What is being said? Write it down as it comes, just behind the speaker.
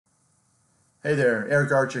Hey there,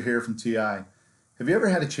 Eric Archer here from TI. Have you ever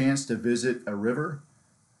had a chance to visit a river?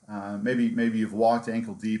 Maybe you've walked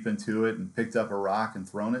ankle deep into it and picked up a rock and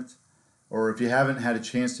thrown it. Or if you haven't had a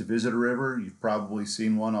chance to visit a river, you've probably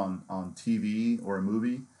seen one on TV or a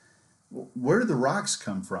movie. Where do the rocks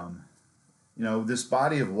come from? You know, this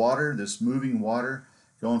body of water, this moving water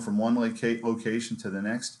going from one location to the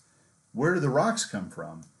next, where do the rocks come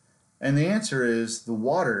from? And the answer is the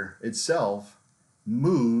water itself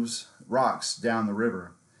moves rocks down the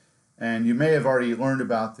river. And you may have already learned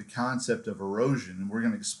about the concept of erosion, and we're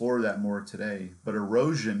going to explore that more today. But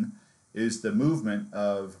erosion is the movement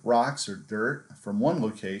of rocks or dirt from one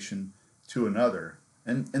location to another.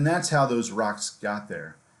 And that's how those rocks got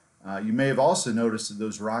there. You may have also noticed that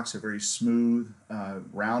those rocks are very smooth,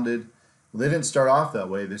 rounded. Well, they didn't start off that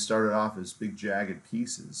way. They started off as big jagged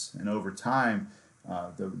pieces. And over time,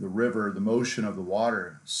 the river, the motion of the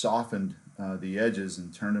water softened the edges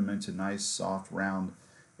and turned them into nice, soft, round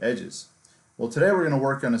edges. Well, today we're going to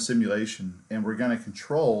work on a simulation, and we're going to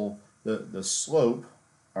control the slope,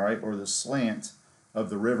 all right, or the slant of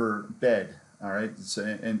the river bed, all right. So,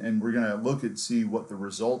 and we're going to look at see what the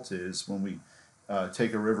result is when we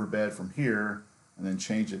take a river bed from here and then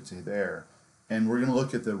change it to there. And we're going to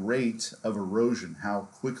look at the rate of erosion, how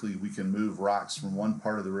quickly we can move rocks from one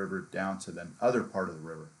part of the river down to the other part of the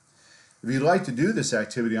river. If you'd like to do this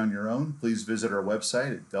activity on your own, please visit our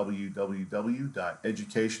website at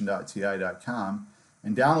www.education.ti.com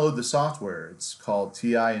and download the software. It's called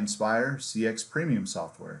TI-Nspire CX Premium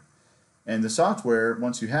Software. And the software,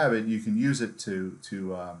 once you have it, you can use it to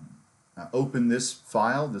open this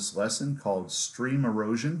file, this lesson called Stream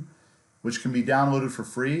Erosion, which can be downloaded for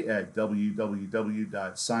free at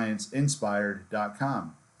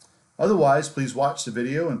www.scienceinspired.com. Otherwise, please watch the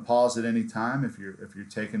video and pause at any time if you're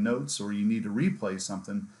taking notes or you need to replay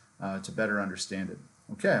something to better understand it.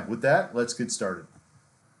 Okay, with that, let's get started.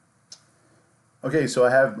 Okay, so I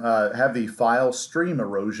have the file Stream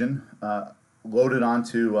Erosion loaded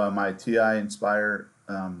onto my TI-Nspire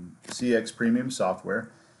CX Premium software,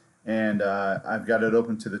 and I've got it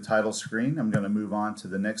open to the title screen. I'm going to move on to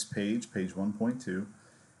the next page, page 1.2.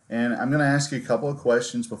 And I'm going to ask you a couple of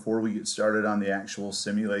questions before we get started on the actual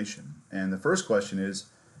simulation. And the first question is,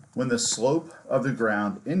 when the slope of the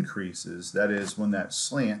ground increases, that is, when that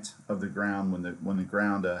slant of the ground, when the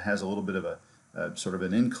ground has a little bit of a sort of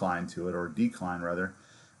an incline to it, or decline rather,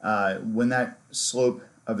 when that slope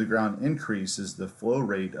of the ground increases, the flow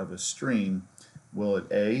rate of a stream, will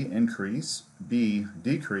it A, increase, B,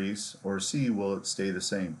 decrease, or C, will it stay the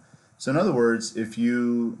same? So in other words, if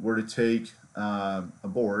you were to take a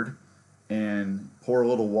board and pour a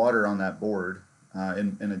little water on that board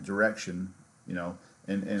in a direction, you know,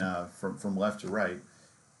 from left to right,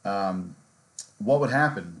 what would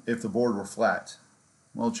happen if the board were flat?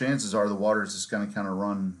 Well, chances are the water is just going to kind of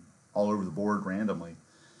run all over the board randomly.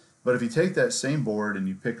 But if you take that same board and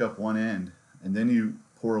you pick up one end and then you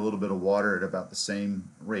pour a little bit of water at about the same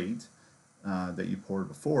rate that you poured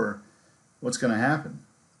before, what's going to happen?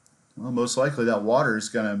 Well, most likely that water is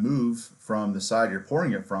going to move from the side you're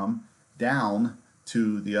pouring it from down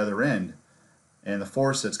to the other end. And the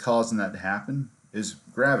force that's causing that to happen is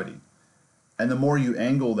gravity. And the more you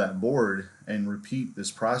angle that board and repeat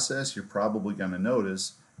this process, you're probably going to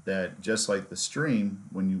notice that just like the stream,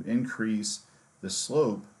 when you increase the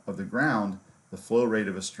slope of the ground, the flow rate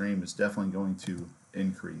of a stream is definitely going to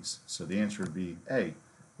increase. So the answer would be A.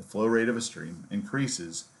 The flow rate of a stream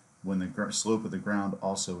increases when the slope of the ground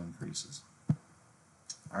also increases.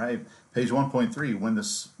 All right, page 1.3, when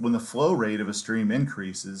the flow rate of a stream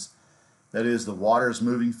increases, that is, the water is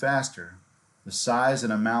moving faster, the size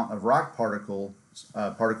and amount of rock particles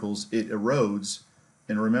it erodes.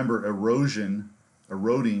 And remember, eroding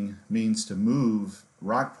means to move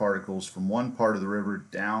rock particles from one part of the river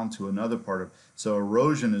down to another part of. So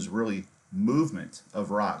erosion is really movement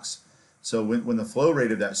of rocks. So when the flow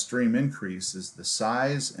rate of that stream increases, the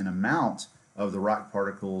size and amount of the rock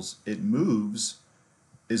particles it moves,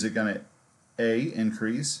 is it going to A,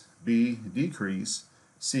 increase, B, decrease,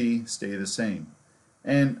 C, stay the same?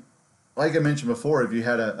 And like I mentioned before, if you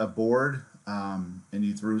had a board and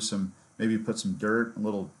you threw some, maybe you put some dirt,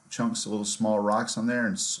 little chunks, little small rocks on there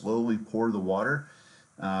and slowly pour the water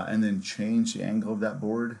and then change the angle of that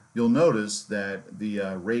board, you'll notice that the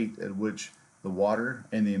rate at which the water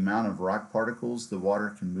and the amount of rock particles the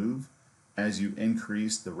water can move as you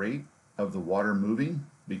increase the rate of the water moving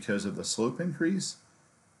because of the slope increase,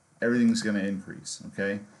 everything's going to increase,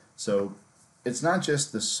 okay? So it's not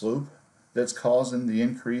just the slope that's causing the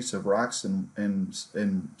increase of rocks and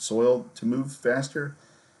soil to move faster.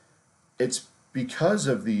 It's because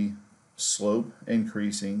of the slope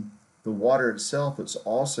increasing the water itself is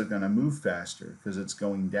also going to move faster because it's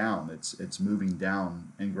going down. It's moving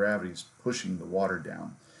down, and gravity's pushing the water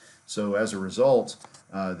down. So as a result,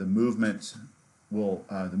 the movement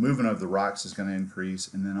of the rocks is going to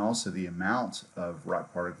increase, and then also the amount of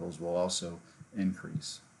rock particles will also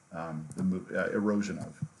increase. Erosion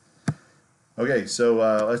of. Okay, so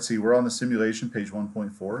let's see. We're on the simulation, page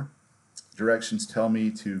 1.4. Directions tell me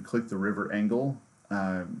to click the river angle,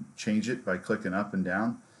 change it by clicking up and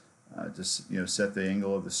down. Just set the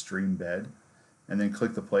angle of the stream bed, and then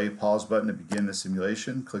click the play pause button to begin the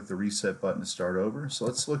simulation. Click the reset button to start over. So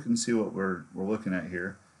let's look and see what we're looking at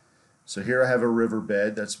here. So here I have a river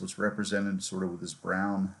bed. That's what's represented sort of with this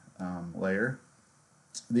brown layer.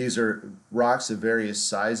 These are rocks of various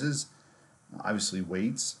sizes, obviously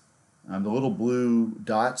weights. The little blue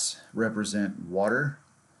dots represent water.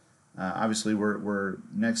 Obviously we're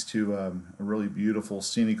next to a really beautiful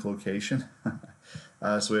scenic location.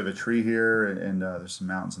 So we have a tree here, and there's some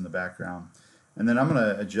mountains in the background. And then I'm going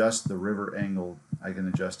to adjust the river angle. I can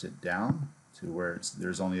adjust it down to where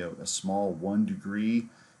there's only a small 1 degree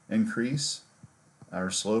increase, or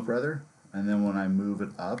slope rather. And then when I move it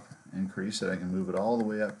up, increase it, I can move it all the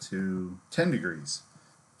way up to 10 degrees.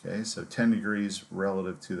 Okay, so 10 degrees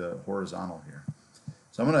relative to the horizontal here.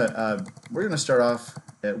 So we're going to start off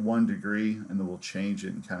at 1 degree, and then we'll change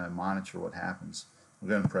it and kind of monitor what happens. We're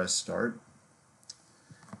going to press start.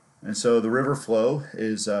 And so the river flow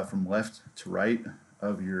is from left to right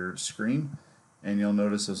of your screen, and you'll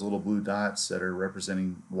notice those little blue dots that are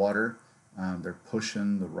representing water. They're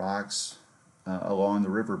pushing the rocks along the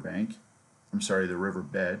river bank. I'm sorry, the river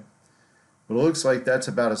bed. But it looks like that's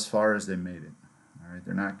about as far as they made it. All right,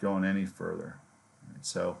 they're not going any further. All right,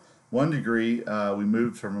 so 1 degree, we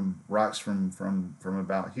moved from rocks from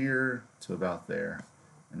about here to about there,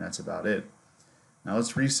 and that's about it. Now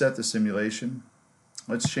let's reset the simulation.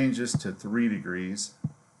 Let's change this to 3 degrees,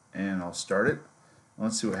 and I'll start it.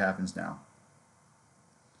 Let's see what happens now.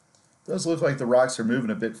 It does look like the rocks are moving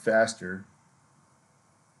a bit faster,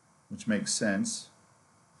 which makes sense.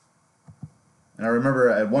 And I remember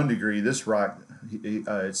at 1 degree, this rock,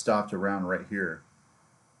 it stopped around right here.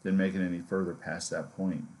 Didn't make it any further past that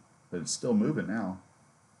point, but it's still moving now.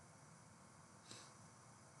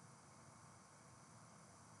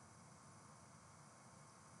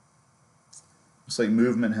 Looks like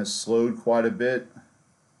movement has slowed quite a bit.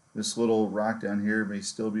 This little rock down here may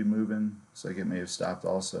still be moving. Looks like it may have stopped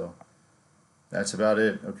also. That's about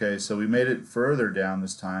it. Okay, so we made it further down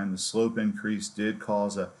this time. The slope increase did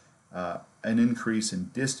cause an increase in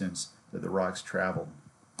distance that the rocks traveled.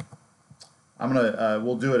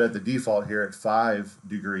 We'll do it at the default here at 5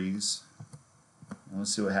 degrees. And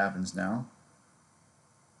let's see what happens now.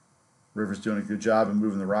 River's doing a good job of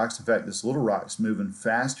moving the rocks. In fact, this little rock's moving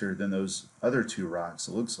faster than those other 2 rocks,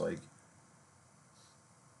 it looks like.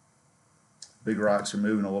 Big rocks are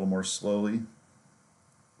moving a little more slowly.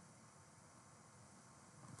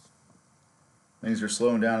 Things are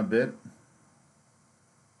slowing down a bit.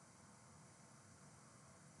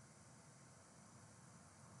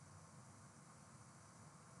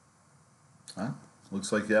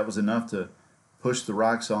 Looks like that was enough to push the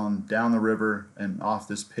rocks on down the river and off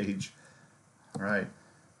this page. All right.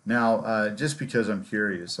 Now, just because I'm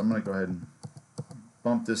curious, I'm going to go ahead and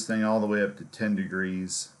bump this thing all the way up to 10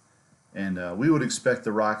 degrees. And we would expect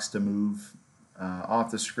the rocks to move off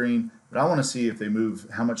the screen, but I want to see if they move,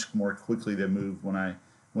 how much more quickly they move when I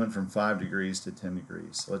went from 5 degrees to 10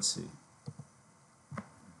 degrees. Let's see.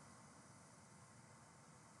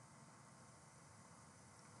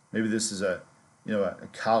 Maybe this is a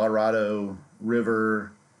Colorado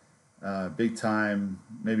River, big time,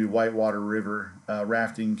 maybe whitewater river,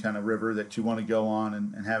 rafting kind of river that you want to go on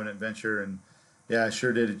and have an adventure. And yeah, I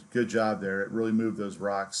sure did a good job there. It really moved those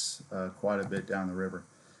rocks quite a bit down the river.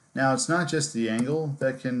 Now, it's not just the angle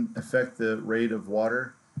that can affect the rate of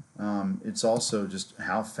water. It's also just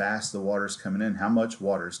how fast the water is coming in, how much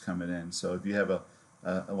water is coming in. So if you have a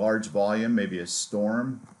large volume, maybe a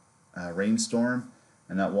storm, a rainstorm,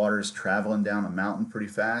 and that water is traveling down a mountain pretty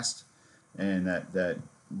fast, and that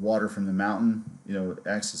water from the mountain,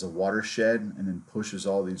 acts as a watershed and then pushes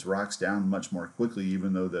all these rocks down much more quickly,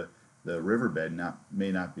 even though the riverbed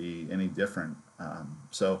may not be any different.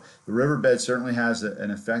 So the riverbed certainly has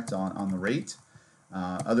an effect on the rate.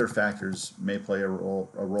 Other factors may play a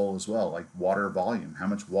role as well, like water volume. How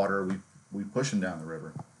much water are we pushing down the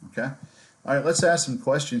river? Okay. All right, let's ask some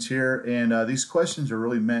questions here, and these questions are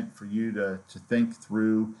really meant for you to think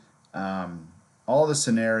through all the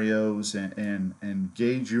scenarios and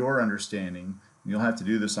gauge your understanding. You'll have to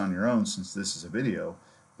do this on your own since this is a video,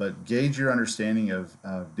 but gauge your understanding of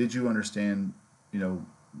did you understand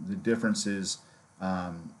the differences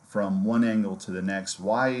from one angle to the next.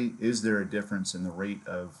 Why is there a difference in the rate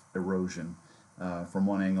of erosion from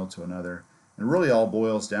one angle to another? And it really all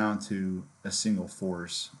boils down to a single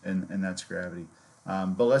force, and that's gravity.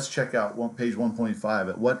 But let's check out page 1.5.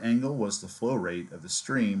 At what angle was the flow rate of the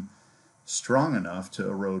stream strong enough to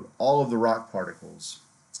erode all of the rock particles?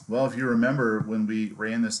 Well, if you remember when we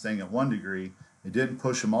ran this thing at 1 degree, it didn't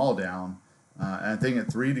push them all down. And I think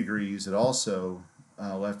at 3 degrees it also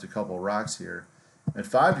left a couple of rocks here. At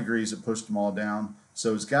 5 degrees it pushed them all down.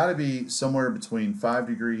 So it's got to be somewhere between 5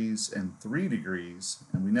 degrees and 3 degrees,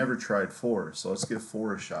 and we never tried 4. So let's give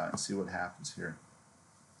 4 a shot and see what happens here.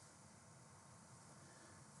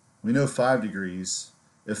 We know 5 degrees.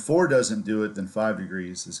 If 4 doesn't do it, then 5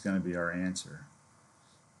 degrees is going to be our answer.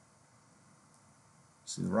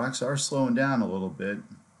 See, the rocks are slowing down a little bit.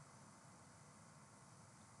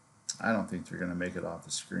 I don't think they're going to make it off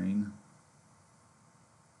the screen.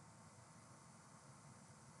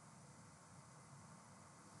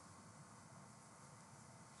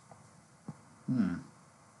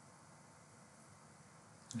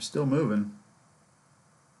 They're still moving.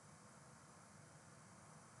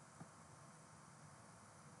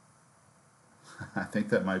 I think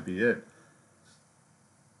that might be it.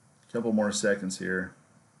 A couple more seconds here.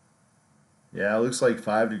 Yeah, it looks like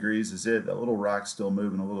 5 degrees is it. That little rock's still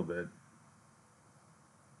moving a little bit.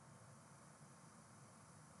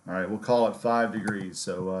 All right, we'll call it 5 degrees.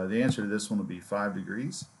 So the answer to this one will be 5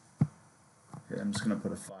 degrees. Okay, I'm just going to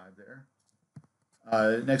put a 5 there.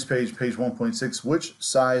 Next page, page 1.6. Which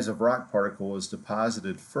size of rock particle was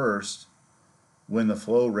deposited first when the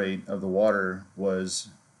flow rate of the water was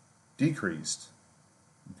decreased?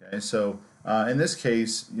 Okay, so in this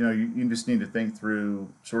case, you just need to think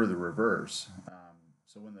through sort of the reverse.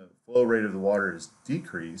 So when the flow rate of the water is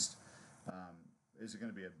decreased, is it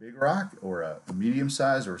going to be a big rock or a medium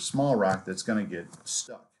size or a small rock that's going to get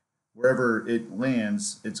stuck? Wherever it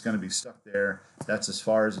lands, it's going to be stuck there. That's as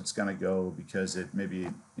far as it's going to go because it maybe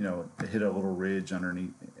it hit a little ridge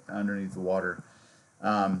underneath the water.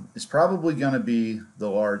 It's probably going to be the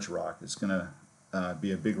large rock. It's going to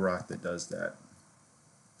be a big rock that does that.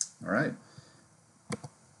 All right.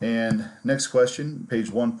 And next question,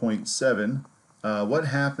 page 1.7. What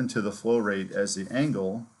happened to the flow rate as the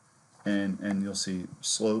angle, and you'll see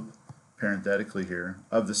slope parenthetically here,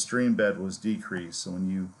 of the stream bed was decreased? So when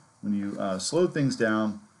you slow things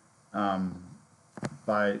down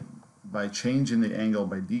by changing the angle,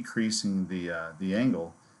 by decreasing the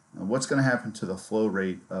angle, what's going to happen to the flow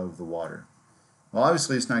rate of the water? Well,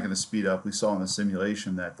 obviously it's not going to speed up. We saw in the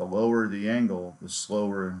simulation that the lower the angle, the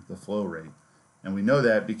slower the flow rate. And we know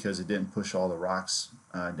that because it didn't push all the rocks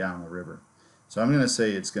down the river. So I'm going to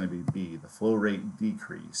say it's going to be B, the flow rate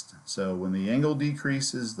decreased. So when the angle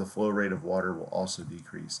decreases, the flow rate of water will also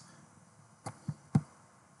decrease.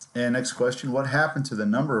 And next question, what happened to the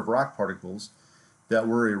number of rock particles that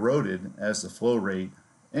were eroded as the flow rate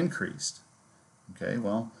increased? Okay,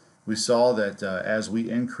 well, we saw that as we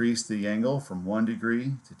increased the angle from 1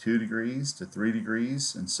 degree to 2 degrees to 3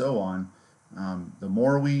 degrees and so on, the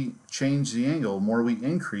more we changed the angle, the more we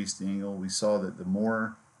increased the angle, we saw that the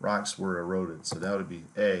more rocks were eroded. So that would be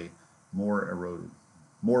A, more eroded.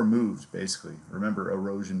 More moved, basically. Remember,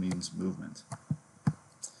 erosion means movement.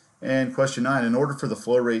 And question 9, in order for the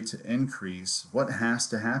flow rate to increase, what has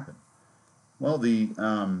to happen? Well,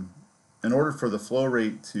 in order for the flow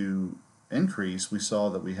rate to increase, we saw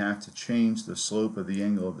that we have to change the slope of the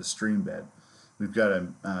angle of the stream bed. We've got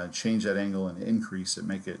to change that angle and increase it,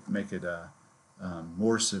 make it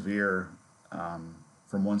more severe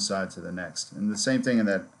from one side to the next. And the same thing in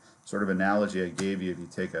that sort of analogy I gave you. If you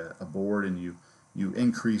take a board and you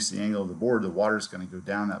increase the angle of the board, the water's going to go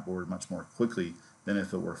down that board much more quickly than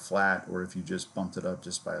if it were flat or if you just bumped it up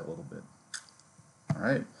just by a little bit. All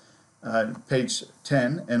right. Page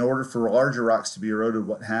 10, in order for larger rocks to be eroded,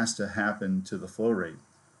 what has to happen to the flow rate?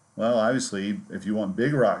 Well, obviously, if you want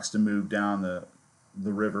big rocks to move down the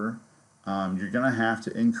river, you're going to have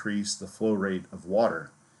to increase the flow rate of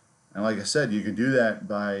water. And like I said, you can do that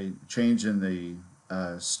by changing the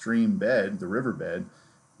stream bed, the river bed.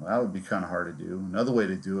 Well, that would be kind of hard to do. Another way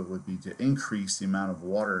to do it would be to increase the amount of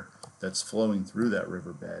water that's flowing through that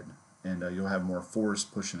river bed, and you'll have more force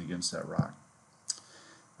pushing against that rock.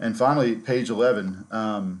 And finally, page 11,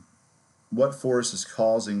 what force is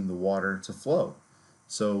causing the water to flow?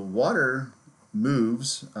 So water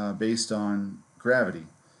moves based on gravity.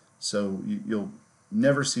 So you'll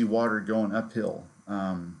never see water going uphill,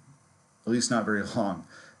 at least not very long.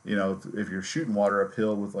 If you're shooting water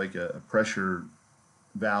uphill with like a pressure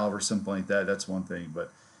valve or something like that, that's one thing.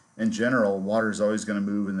 But in general, water is always going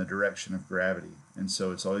to move in the direction of gravity, and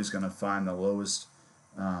so it's always going to find the lowest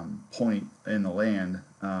point in the land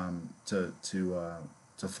to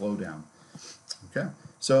flow down. Okay,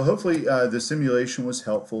 so hopefully the simulation was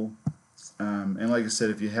helpful. And like I said,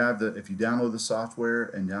 if you download the software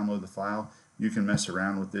and download the file, you can mess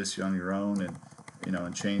around with this on your own, and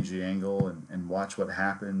and change the angle and watch what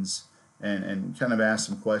happens, and kind of ask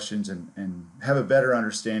some questions and have a better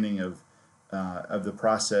understanding of the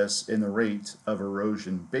process and the rate of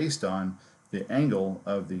erosion based on the angle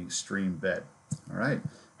of the stream bed. All right,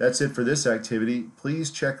 that's it for this activity.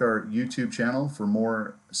 Please check our YouTube channel for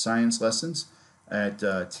more science lessons at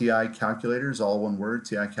TI Calculators, all one word,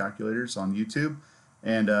 TI Calculators on YouTube.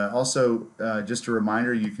 And also, just a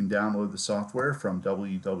reminder, you can download the software from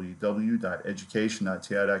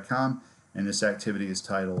www.education.ti.com, and this activity is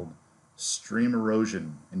titled Stream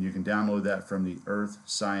Erosion, and you can download that from the Earth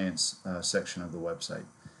Science section of the website.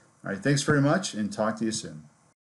 All right, thanks very much, and talk to you soon.